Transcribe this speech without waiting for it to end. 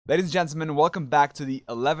Ladies and gentlemen, welcome back to the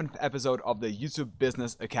 11th episode of the YouTube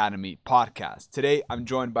Business Academy podcast. Today, I'm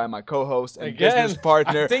joined by my co-host and business Again, I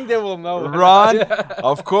partner, think they will know. Ron, Yeah.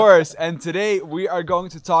 of course. And today, we are going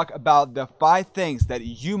to talk about the 5 things that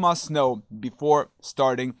you must know before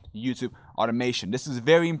starting YouTube automation. This is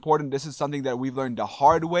very important. This is something that we've learned the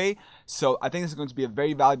hard way. So I think this is going to be a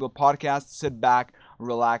very valuable podcast. Sit back,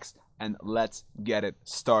 relax, and let's get it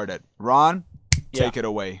started. Ron, Yeah. take it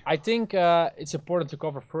away. I think it's important to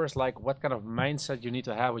cover first, like what kind of mindset you need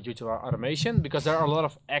to have with YouTube automation, because there are a lot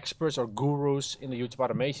of experts or gurus in the YouTube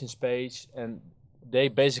automation space, and they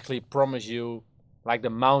basically promise you like the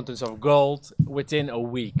mountains of gold within a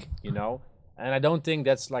week, And I don't think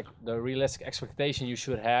that's like the realistic expectation you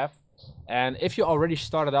should have. And if you already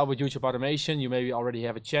started out with YouTube automation, you maybe already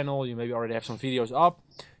have a channel, you maybe already have some videos up,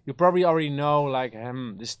 you probably already know like,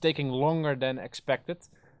 this is taking longer than expected.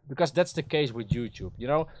 Because that's the case with YouTube.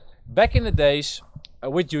 Back in the days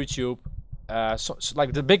with YouTube, so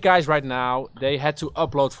like the big guys right now, they had to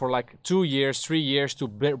upload for like 2 years, 3 years to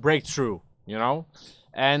break through.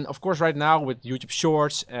 And of course, right now with YouTube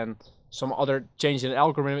Shorts and some other change in the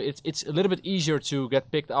algorithm, it's a little bit easier to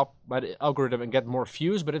get picked up by the algorithm and get more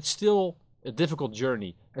views, but it's still a difficult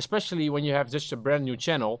journey, especially when you have just a brand new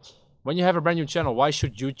channel. When you have a brand new channel, why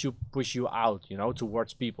should YouTube push you out,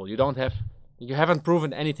 towards people? You haven't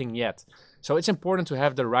proven anything yet. So it's important to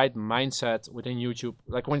have the right mindset within YouTube,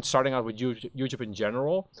 like when starting out with YouTube in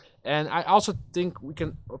general. And I also think we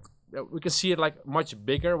can see it like much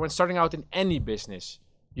bigger when starting out in any business.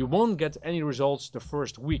 You won't get any results the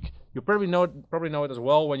first week. You probably know it as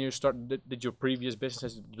well when you did your previous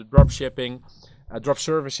business, the drop shipping, drop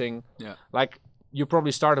servicing. Yeah. Like you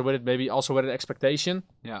probably started with it maybe also with an expectation.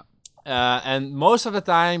 Yeah. And most of the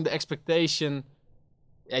time the expectation,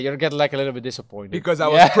 yeah, you'll get like a little bit disappointed Because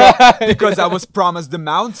I was promised the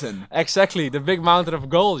mountain. Exactly, the big mountain of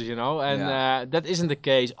gold, and Yeah. that isn't the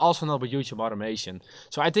case. Also not with YouTube automation.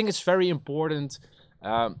 So I think it's very important.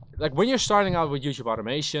 Like when you're starting out with YouTube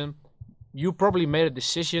automation, you probably made a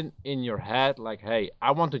decision in your head, like, hey,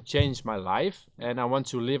 I want to change my life, and I want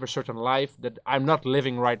to live a certain life that I'm not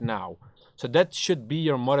living right now. So that should be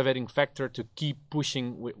your motivating factor to keep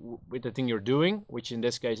pushing with the thing you're doing, which in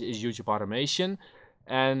this case is YouTube automation.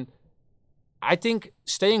 And I think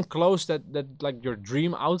staying close that like your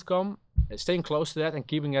dream outcome, staying close to that and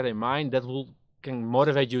keeping that in mind, can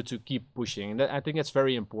motivate you to keep pushing. And I think that's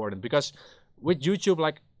very important because with YouTube,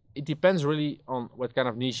 like it depends really on what kind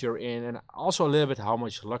of niche you're in, and also a little bit how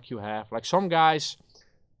much luck you have. Like some guys,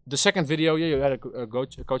 the second video, yeah, you had a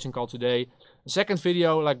coaching call today. The second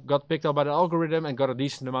video like got picked up by the algorithm and got a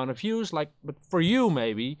decent amount of views. Like, but for you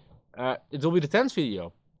maybe it will be the 10th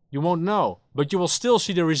video. You won't know, but you will still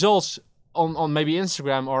see the results on maybe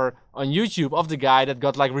Instagram or on YouTube of the guy that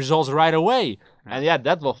got like results right away. And yeah,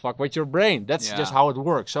 that will fuck with your brain. That's just how it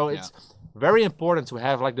works. So it's very important to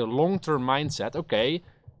have like the long-term mindset. Okay,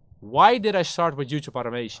 why did I start with YouTube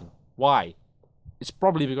automation? Why? It's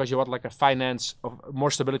probably because you want like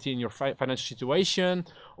more stability in your financial situation,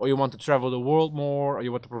 or you want to travel the world more, or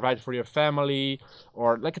you want to provide for your family,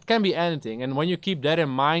 or like it can be anything. And when you keep that in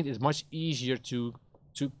mind, it's much easier to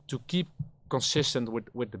keep consistent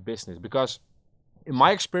with the business. Because in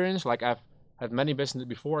my experience, like I've had many businesses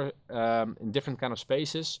before in different kind of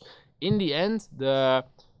spaces, in the end the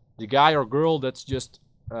guy or girl that's just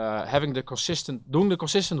doing the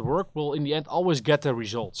consistent work will in the end always get the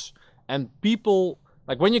results. And people,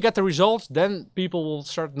 like when you get the results, then people will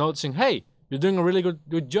start noticing, hey, you're doing a really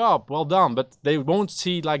good job, well done. But they won't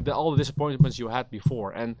see like all the disappointments you had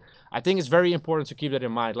before. And I think it's very important to keep that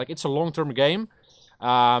in mind. Like it's a long-term game.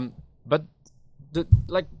 But the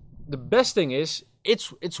best thing is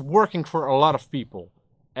it's working for a lot of people,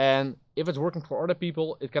 and if it's working for other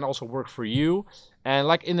people, it can also work for you. And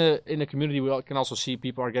like in the community, we can also see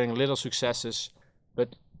people are getting little successes.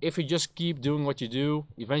 But if you just keep doing what you do,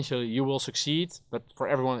 eventually you will succeed. But for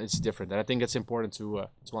everyone, it's different, and I think it's important to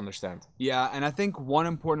understand. Yeah, and I think one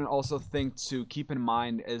important also thing to keep in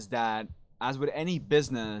mind is that, as with any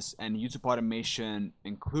business and YouTube automation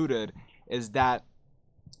included, is that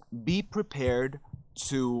be prepared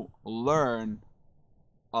to learn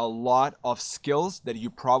a lot of skills that you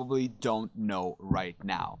probably don't know right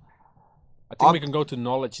now. I think we can go to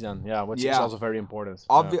knowledge then, which is also very important.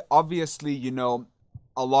 Obviously,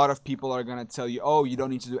 a lot of people are going to tell you, oh, you don't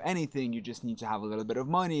need to do anything, you just need to have a little bit of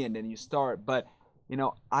money and then you start. But,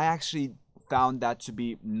 I actually found that to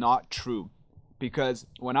be not true. Because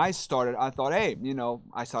when I started, I thought, hey,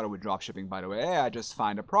 I started with dropshipping, by the way. Hey, I just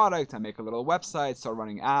find a product, I make a little website, start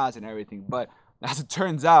running ads and everything. But as it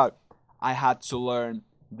turns out, I had to learn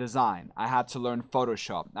design. I had to learn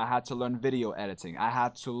Photoshop. I had to learn video editing. I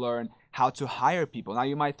had to learn how to hire people. Now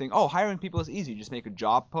you might think, oh, hiring people is easy. You just make a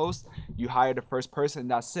job post, you hire the first person,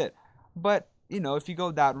 that's it. But, if you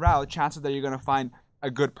go that route, chances that you're going to find a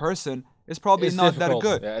good person is probably It's not that difficult.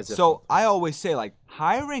 good. Yeah, it's So difficult. I always say, like,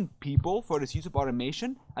 hiring people for this YouTube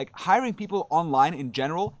automation, like hiring people online in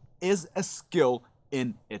general is a skill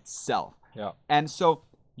in itself. Yeah. And so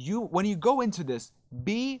when you go into this,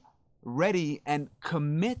 be ready and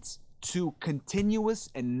commit to continuous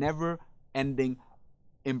and never ending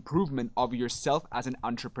improvement of yourself as an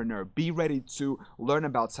entrepreneur. Be ready to learn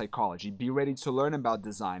about psychology, be ready to learn about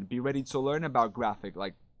design, be ready to learn about graphic,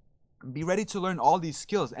 like be ready to learn all these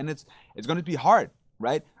skills. And it's going to be hard,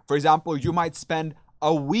 right? For example, you might spend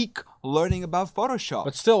a week learning about Photoshop.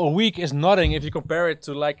 But still, a week is nothing if you compare it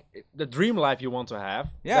to like the dream life you want to have.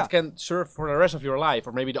 Yeah. That can serve for the rest of your life,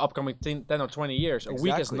 or maybe the upcoming 10 or 20 years. A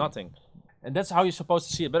week is Exactly. nothing. And that's how you're supposed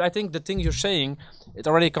to see it. But I think the things you're saying, it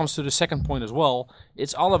already comes to the second point as well.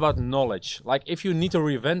 It's all about knowledge. Like if you need to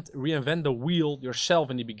reinvent the wheel yourself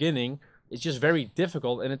in the beginning, it's just very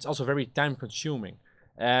difficult, and it's also very time consuming.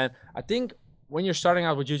 And I think when you're starting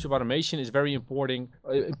out with YouTube automation, it's very important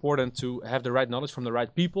to have the right knowledge from the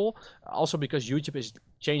right people. Also because YouTube is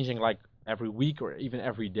changing like every week or even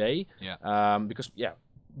every day. Yeah. Because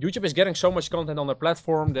YouTube is getting so much content on their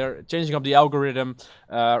platform. They're changing up the algorithm.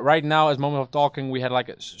 Right now, at the moment of talking, we had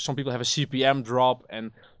like some people have a CPM drop,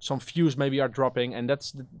 and some views maybe are dropping, and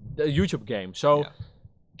that's the YouTube game. So. Yeah.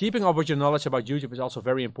 Keeping up with your knowledge about YouTube is also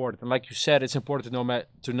very important. And like you said, it's important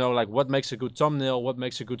to know like what makes a good thumbnail, what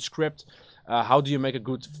makes a good script, how do you make a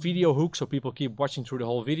good video hook so people keep watching through the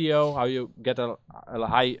whole video, how you get a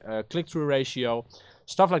high click-through ratio.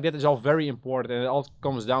 Stuff like that is all very important, and it all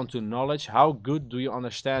comes down to knowledge. How good do you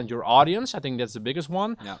understand your audience? I think that's the biggest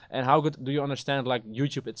one. Yeah. And how good do you understand like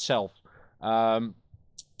YouTube itself?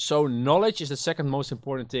 So knowledge is the second most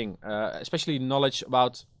important thing, especially knowledge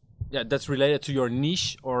about that's related to your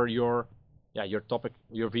niche or your topic,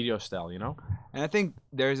 your video style, And I think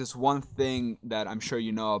there's this one thing that I'm sure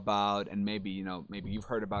you know about, and maybe you've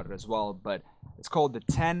heard about it as well, but it's called the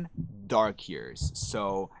 10 dark years.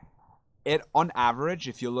 So it, on average,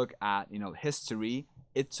 if you look at history,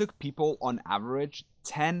 it took people on average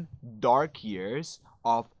 10 dark years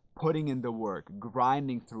of putting in the work,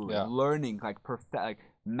 grinding through it, learning, like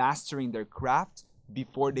mastering their craft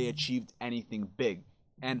before they achieved anything big.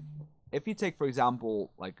 And if you take, for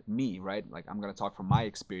example, like me, right? Like I'm going to talk from my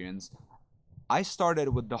experience. I started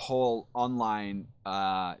with the whole online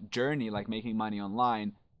journey, like making money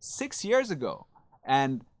online, 6 years ago.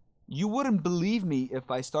 And you wouldn't believe me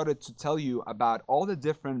if I started to tell you about all the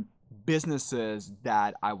different businesses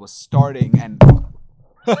that I was starting. And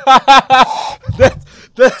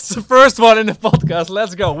that's the first one in the podcast.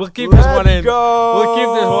 Let's go. We'll keep this one in. We'll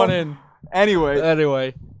keep this one in.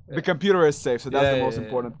 Anyway. The computer is safe, so that's the most yeah.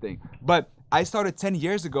 important thing. But I started 10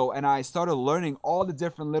 years ago, and I started learning all the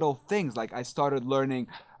different little things. Like I started learning,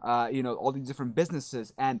 all these different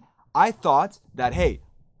businesses. And I thought that, hey,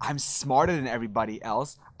 I'm smarter than everybody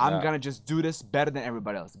else. I'm going to just do this better than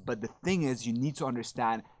everybody else. But the thing is, you need to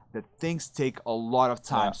understand that things take a lot of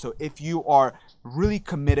time. So if you are really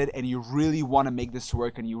committed and you really want to make this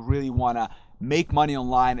work and you really want to make money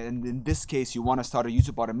online, and in this case, you want to start a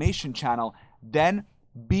YouTube automation channel, then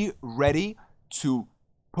be ready to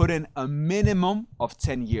put in a minimum of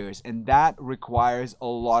 10 years, and that requires a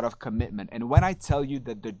lot of commitment. And when I tell you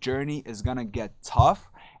that the journey is gonna get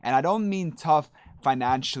tough, and I don't mean tough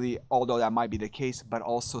financially, although that might be the case, but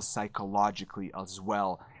also psychologically as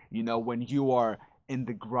well. When you are in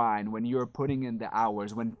the grind, when you're putting in the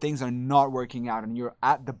hours, when things are not working out and you're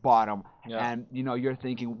at the bottom, and you're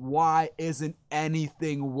thinking, why isn't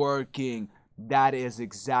anything working? That is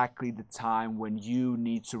exactly the time when you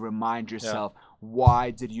need to remind yourself,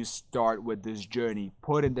 why did you start with this journey?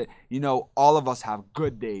 Put in all of us have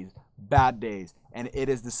good days, bad days, and it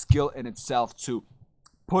is the skill in itself to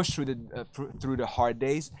push through the hard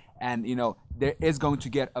days, and there is going to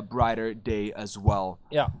get a brighter day as well.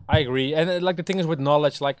 Yeah, I agree. And like the thing is with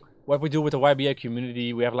knowledge, like what we do with the YBA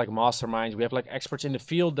community, we have like masterminds, we have like experts in the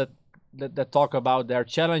field that talk about their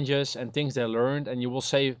challenges and things they learned, and you will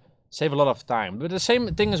save a lot of time. But the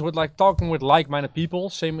same thing is with like talking with like-minded people,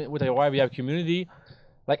 same with the YBI community.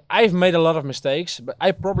 Like I've made a lot of mistakes, but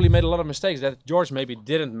I probably made a lot of mistakes that George maybe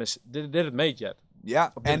didn't make yet.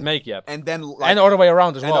 Yeah, And then and the other way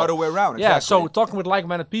around as well. And the other way around. Yeah, Exactly. so talking with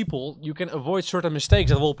like-minded people, you can avoid certain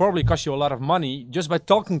mistakes that will probably cost you a lot of money just by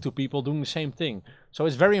talking to people doing the same thing. So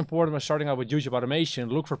it's very important when starting out with YouTube automation,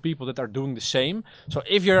 look for people that are doing the same. So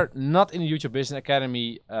if you're not in the YouTube Business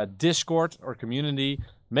Academy Discord or community,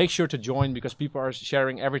 make sure to join because people are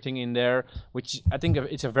sharing everything in there, which I think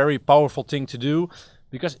it's a very powerful thing to do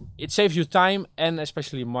because it saves you time and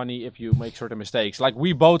especially money if you make certain mistakes. Like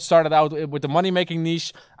we both started out with the money making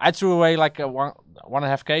niche. I threw away like a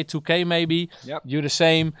 1.5K, 2K maybe. Yep. You the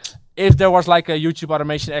same. If there was like a YouTube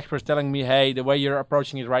automation expert telling me, hey, the way you're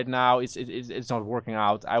approaching it right now, it's not working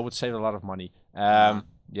out, I would save a lot of money.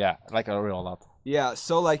 Yeah, like a real lot. Yeah,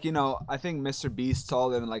 so like, I think Mr. Beast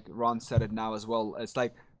told it, and like Ron said it now as well. It's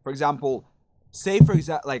like, for example,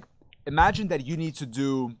 like imagine that you need to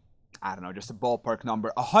do, I don't know, just a ballpark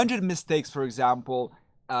number, 100 mistakes, for example,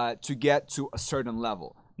 to get to a certain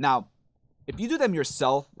level. Now, if you do them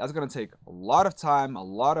yourself, that's going to take a lot of time, a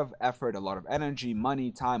lot of effort, a lot of energy,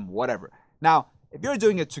 money, time, whatever. Now, if you're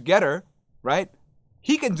doing it together, right,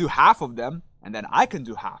 he can do half of them, and then I can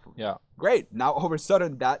do half of them. Yeah. Great. Now, all of a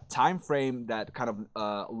sudden, that time frame, that kind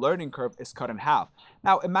of learning curve is cut in half.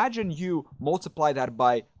 Now, imagine you multiply that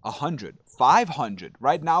by 100, 500.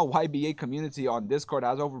 Right now, YBA community on Discord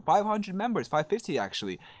has over 500 members, 550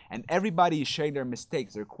 actually. And everybody is sharing their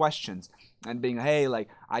mistakes, their questions, and being, hey, like,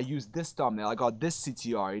 I used this thumbnail, I got this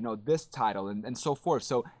CTR, this title, and so forth.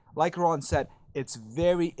 So, like Ron said, it's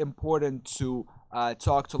very important to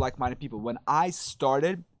talk to like-minded people. When I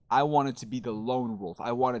started, I wanted to be the lone wolf.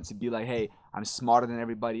 I wanted to be like, hey, I'm smarter than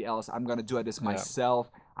everybody else. I'm going to do this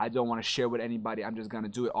myself. I don't want to share with anybody. I'm just going to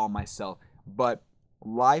do it all myself. But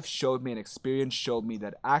life showed me and experience showed me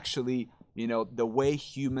that actually, the way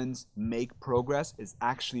humans make progress is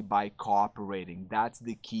actually by cooperating. That's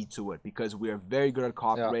the key to it because we are very good at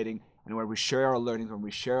cooperating. And when we share our learnings, when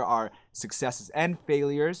we share our successes and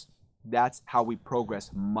failures, that's how we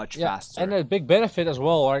progress much faster. And a big benefit as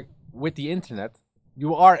well, like with the internet,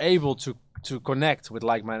 you are able to connect with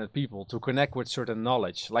like-minded people, to connect with certain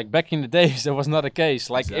knowledge. Like back in the days, that was not the case.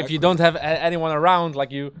 Like if you don't have anyone around, like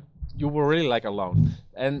you were really like alone.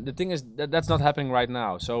 And the thing is that's not happening right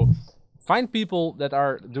now. So find people that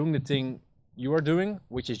are doing the thing you are doing,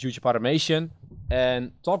 which is YouTube automation,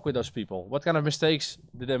 and talk with those people. What kind of mistakes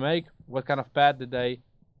did they make? What kind of path did they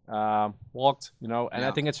walked? And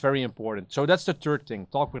I think it's very important. So that's the third thing.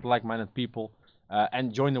 Talk with like-minded people.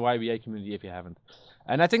 And join the YBA community if you haven't.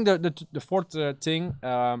 And I think the fourth thing,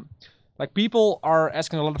 like people are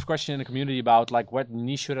asking a lot of questions in the community about like what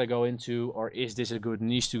niche should I go into, or is this a good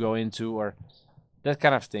niche to go into, or that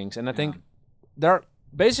kind of things. And I think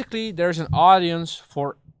there's an audience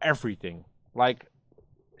for everything.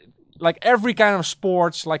 Like every kind of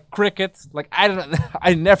sports, like cricket, like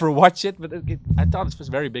I never watch it, but I thought it was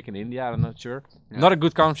very big in India. I'm not sure. Yeah. Not a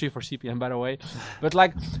good country for CPM, by the way. But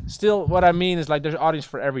like, still, what I mean is like there's an audience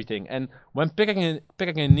for everything. And when picking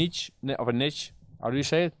a niche, how do you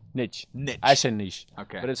say it? Niche. I say niche.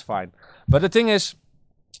 Okay. But it's fine. But the thing is,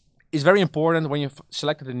 it's very important when you've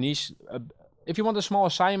selected a niche. If you want a small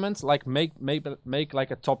assignment, like make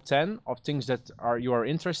like a top 10 of things that you are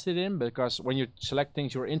interested in, because when you select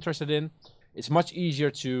things you're interested in, it's much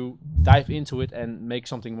easier to dive into it and make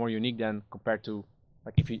something more unique than compared to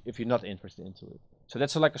like if you're not interested into it. So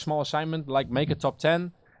that's like a small assignment, like make a top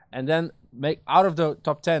 10 and then make out of the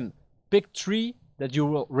top 10, pick 3 that you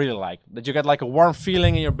will really like, that you get like a warm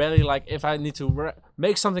feeling in your belly, like if I need to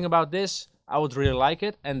make something about this, I would really like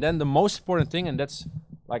it. And then the most important thing, and that's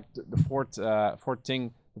like the fourth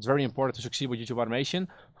thing that's very important to succeed with YouTube automation,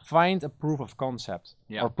 find a proof of concept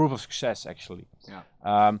or proof of success actually.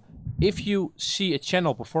 If you see a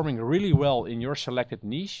channel performing really well in your selected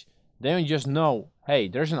niche, then you just know, hey,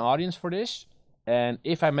 there's an audience for this, and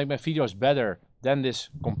if I make my videos better than this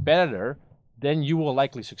competitor, then you will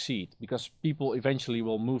likely succeed because people eventually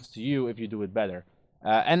will move to you if you do it better.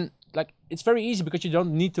 And like it's very easy because you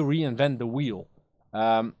don't need to reinvent the wheel.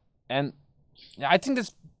 And I think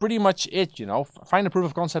that's pretty much it, find a proof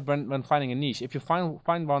of concept when finding a niche. If you found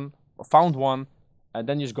one, and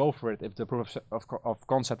then just go for it if the proof of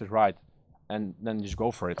concept is right, and then just go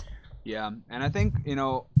for it. Yeah, and I think,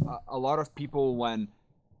 a lot of people when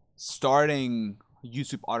starting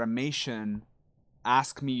YouTube automation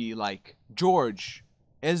ask me like, George,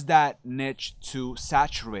 is that niche too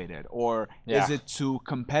saturated or is it too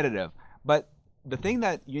competitive? But the thing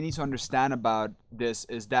that you need to understand about this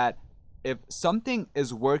is that if something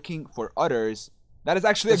is working for others, that is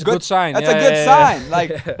actually a good sign. That's a good sign.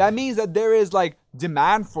 Like that means that there is like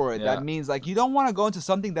demand for it. That means like you don't want to go into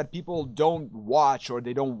something that people don't watch or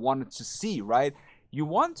they don't want to see, right? You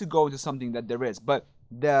want to go into something that there is. But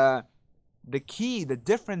the key, the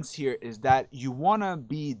difference here is that you want to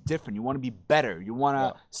be different. You want to be better. You want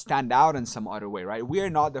to stand out in some other way, right? We are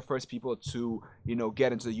not the first people to,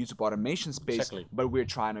 get into the YouTube automation space, but we're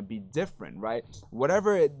trying to be different, right?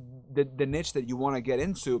 Whatever the niche that you want to get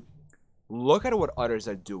into, look at what others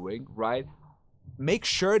are doing, right? Make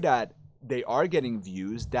sure that they are getting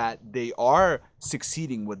views, that they are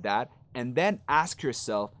succeeding with that, and then ask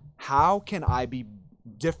yourself, how can I be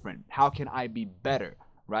different? How can I be better?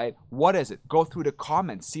 Right? What is it? Go through the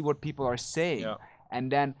comments, see what people are saying, Yeah. and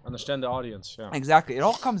then Understand the audience. Yeah. exactly. It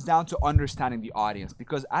all comes down to understanding the audience,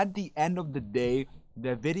 because at the end of the day,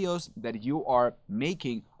 the videos that you are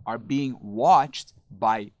making are being watched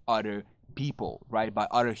by other people, right? By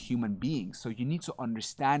other human beings. So you need to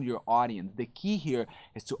understand your audience. The key here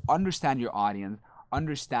is to understand your audience,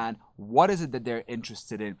 understand what is it that they're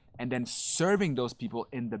interested in, and then serving those people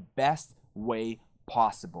in the best way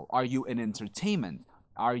possible. Are you in entertainment?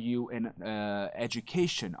 Are you in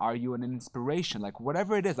education? Are you in inspiration? Like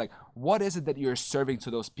whatever it is, like what is it that you're serving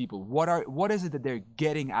to those people? What is it that they're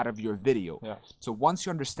getting out of your video? Yeah. So once you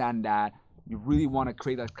understand that, you really want to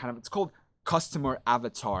create that kind of, it's called customer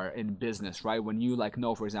avatar in business, right? When you like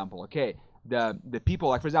know, for example, okay, the people,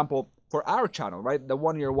 like for example, for our channel, right, the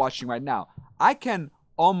one you're watching right now, I can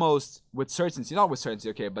almost with certainty, not with certainty,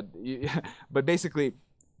 okay, but but basically,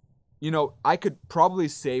 you know, I could probably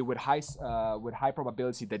say with high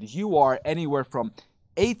probability that you are anywhere from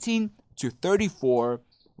 18 to 34,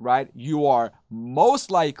 right? You are most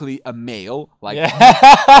likely a male, like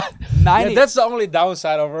Yeah. 90. Yeah, that's the only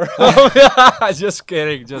downside of her. Just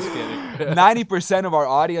kidding. Just kidding. 90% of our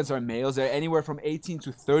audience are males. They're anywhere from 18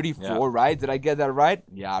 to 34, Yeah. right? Did I get that right?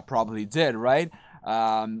 Yeah, I probably did, right?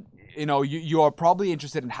 You know, you are probably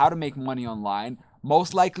interested in how to make money online.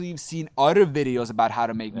 Most likely you've seen other videos about how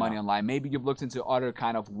to make money online. Maybe you've looked into other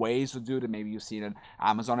kind of ways to do it. Maybe you've seen an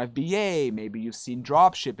Amazon FBA. Maybe you've seen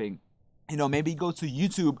drop shipping. You know, maybe you go to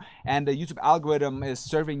YouTube and the YouTube algorithm is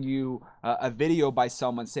serving you a video by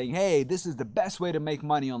someone saying, hey, this is the best way to make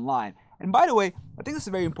money online. And by the way, I think it's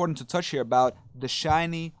very important to touch here about the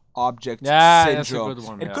shiny object syndrome. That's a good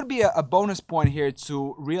one. It could be a bonus point here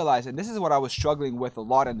to realize, and this is what I was struggling with a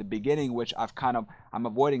lot in the beginning, which I'm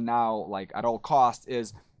avoiding now, like at all costs,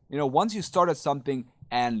 is, you know, once you started something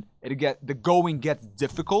and the going gets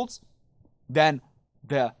difficult, then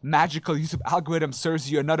the magical YouTube algorithm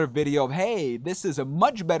serves you another video of, hey, this is a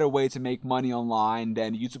much better way to make money online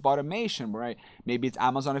than YouTube automation, right? Maybe it's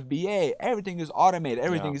Amazon FBA. Everything is automated.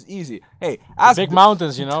 Everything is easy. Hey, ask big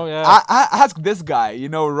mountains, you know. Yeah. ask this guy. You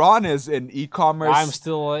know, Ron is in e-commerce. I'm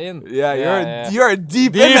still in. Yeah, you're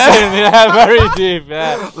deep, deep in. Yeah, very deep.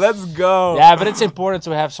 Yeah. Let's go. Yeah, but it's important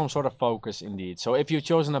to have some sort of focus, indeed. So if you've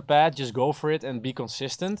chosen a path, just go for it and be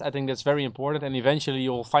consistent. I think that's very important, and eventually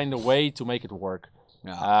you'll find a way to make it work.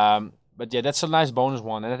 Yeah. But yeah, that's a nice bonus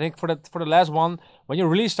one. And I think for the last one, when you're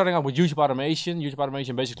really starting out with YouTube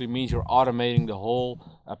automation basically means you're automating the whole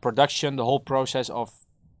production, the whole process of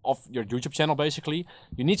your YouTube channel. Basically,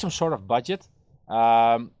 you need some sort of budget.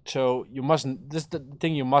 So you must. This is the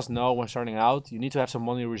thing you must know when starting out. You need to have some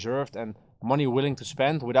money reserved and money willing to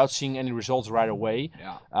spend without seeing any results right away.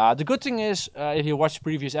 Yeah. The good thing is, if you watch the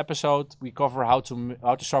previous episode, we cover how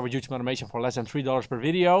to start with YouTube automation for less than $3 per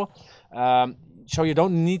video. So you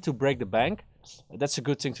don't need to break the bank. That's a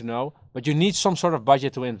good thing to know. But you need some sort of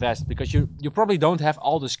budget to invest, because you probably don't have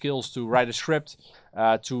all the skills to write a script,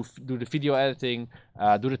 to do the video editing,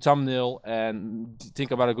 do the thumbnail, and think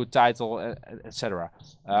about a good title, etc.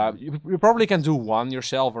 You probably can do one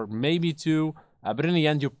yourself or maybe two, but in the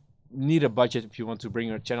end you need a budget if you want to bring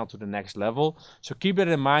your channel to the next level. So keep it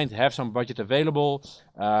in mind, have some budget available.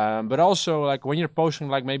 But also, like when you're posting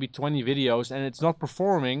like maybe 20 videos and it's not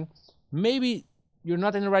performing, maybe you're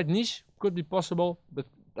not in the right niche. Could be possible, but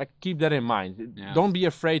like keep that in mind. Yeah. Don't be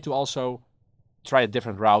afraid to also try a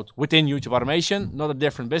different route within YouTube automation, not a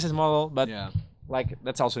different business model, but like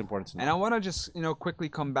that's also important to know. And I want to just, you know, quickly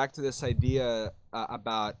come back to this idea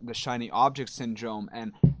about the shiny object syndrome.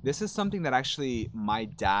 And this is something that actually my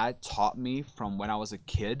dad taught me from when I was a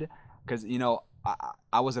kid, because, you know,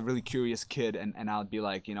 I was a really curious kid, and I'd be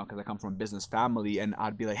like, you know, because I come from a business family, and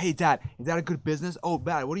I'd be like, hey, Dad, is that a good business? Oh,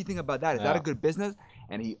 Dad, what do you think about that? Is that a good business?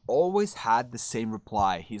 And he always had the same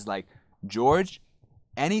reply. He's like, George,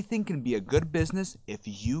 anything can be a good business if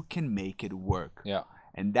you can make it work. Yeah.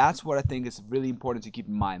 And that's what I think is really important to keep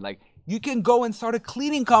in mind. Like, you can go and start a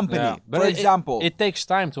cleaning company, but for example. It takes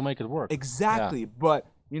time to make it work. Exactly. But,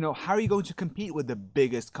 you know, how are you going to compete with the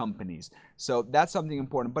biggest companies? So that's something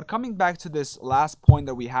important. But coming back to this last point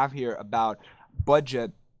that we have here about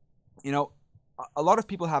budget, you know, a lot of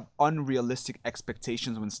people have unrealistic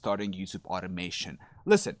expectations when starting YouTube automation.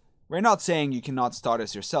 Listen, we're not saying you cannot start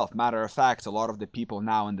this yourself. Matter of fact, a lot of the people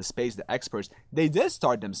now in the space, the experts, they did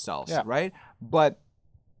start themselves, right? But,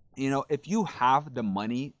 you know, if you have the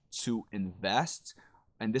money to invest,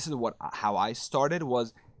 and this is how I started,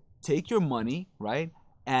 was take your money, right?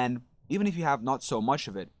 And even if you have not so much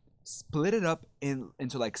of it, split it up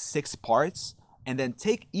into like 6 parts, and then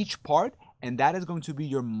take each part, and that is going to be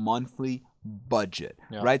your monthly budget,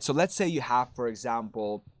 right? So let's say you have, for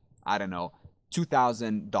example, I don't know,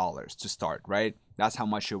 $2,000 to start, right? That's how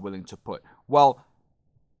much you're willing to put. Well,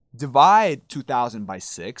 divide 2,000 by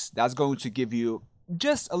 6. That's going to give you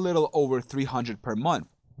just a little over 300 per month.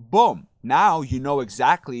 Boom. Now you know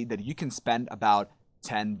exactly that you can spend about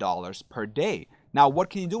 $10 per day. Now, what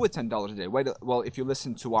can you do with $10 a day? Well, if you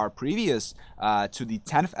listen to our previous, to the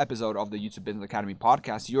 10th episode of the YouTube Business Academy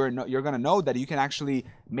podcast, you're going to know that you can actually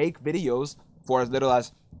make videos for as little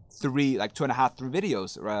as $2.5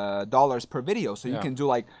 videos, dollars per video. So you can do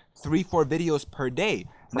like 3-4 videos per day.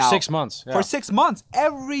 For 6 months. For 6 months,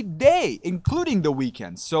 every day, including the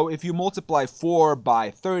weekends. So if you multiply 4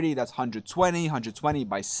 by 30, that's 120. 120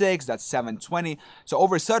 by 6, that's 720. So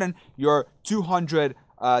over a sudden, your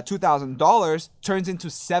 $2,000 turns into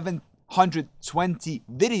 720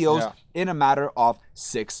 videos in a matter of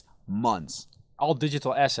 6 months. All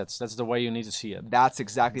digital assets. That's the way you need to see it. That's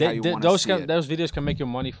exactly how you want to see it. Those videos can make you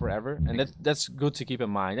money forever, and that's good to keep in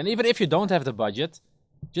mind. And even if you don't have the budget,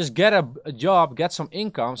 just get a job, get some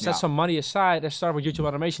income, set some money aside, and start with YouTube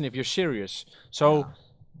automation if you're serious. So,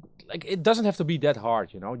 like, it doesn't have to be that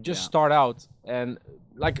hard, you know. Just start out, and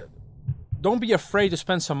like, don't be afraid to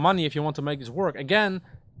spend some money if you want to make this work. Again,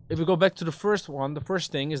 if we go back to the first one, the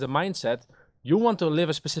first thing is the mindset. You want to live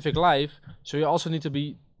a specific life, so you also need to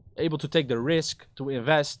be able to take the risk to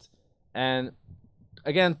invest, and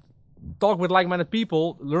again, talk with like-minded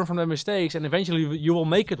people, learn from their mistakes, and eventually you will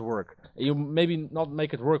make it work. You maybe not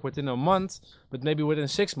make it work within a month, but maybe within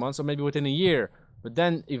 6 months, or maybe within a year. But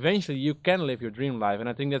then eventually you can live your dream life, and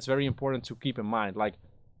I think that's very important to keep in mind. Like,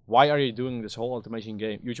 why are you doing this whole automation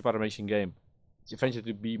game, YouTube automation game? It's eventually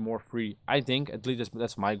to be more free. I think, at least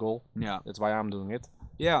that's my goal. Yeah. That's why I'm doing it.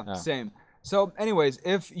 Yeah, same. So anyways,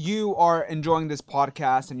 if you are enjoying this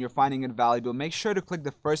podcast and you're finding it valuable, make sure to click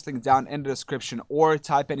the first link down in the description or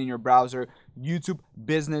type in your browser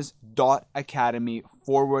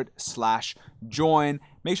youtubebusiness.academy/join.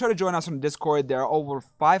 Make sure to join us on Discord. There are over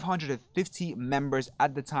 550 members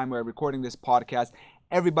at the time we're recording this podcast.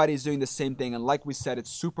 Everybody's doing the same thing, and like we said,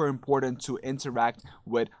 it's super important to interact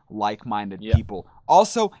with like-minded people.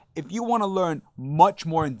 Also, if you want to learn much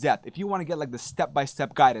more in depth, if you want to get like the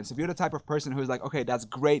step-by-step guidance, if you're the type of person who's like, okay, that's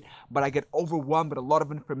great, but I get overwhelmed with a lot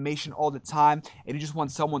of information all the time, and you just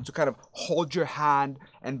want someone to kind of hold your hand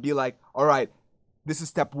and be like, all right, this is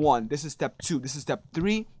step 1, this is step 2, this is step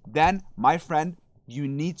 3, then, my friend, you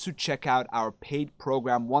need to check out our paid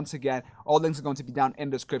program. Once again, all links are going to be down in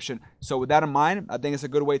the description. So with that in mind, I think it's a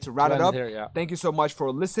good way to wrap it up. Thank you so much for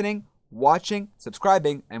listening, watching,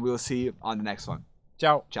 subscribing, and we will see you on the next one.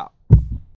 Ciao. Ciao.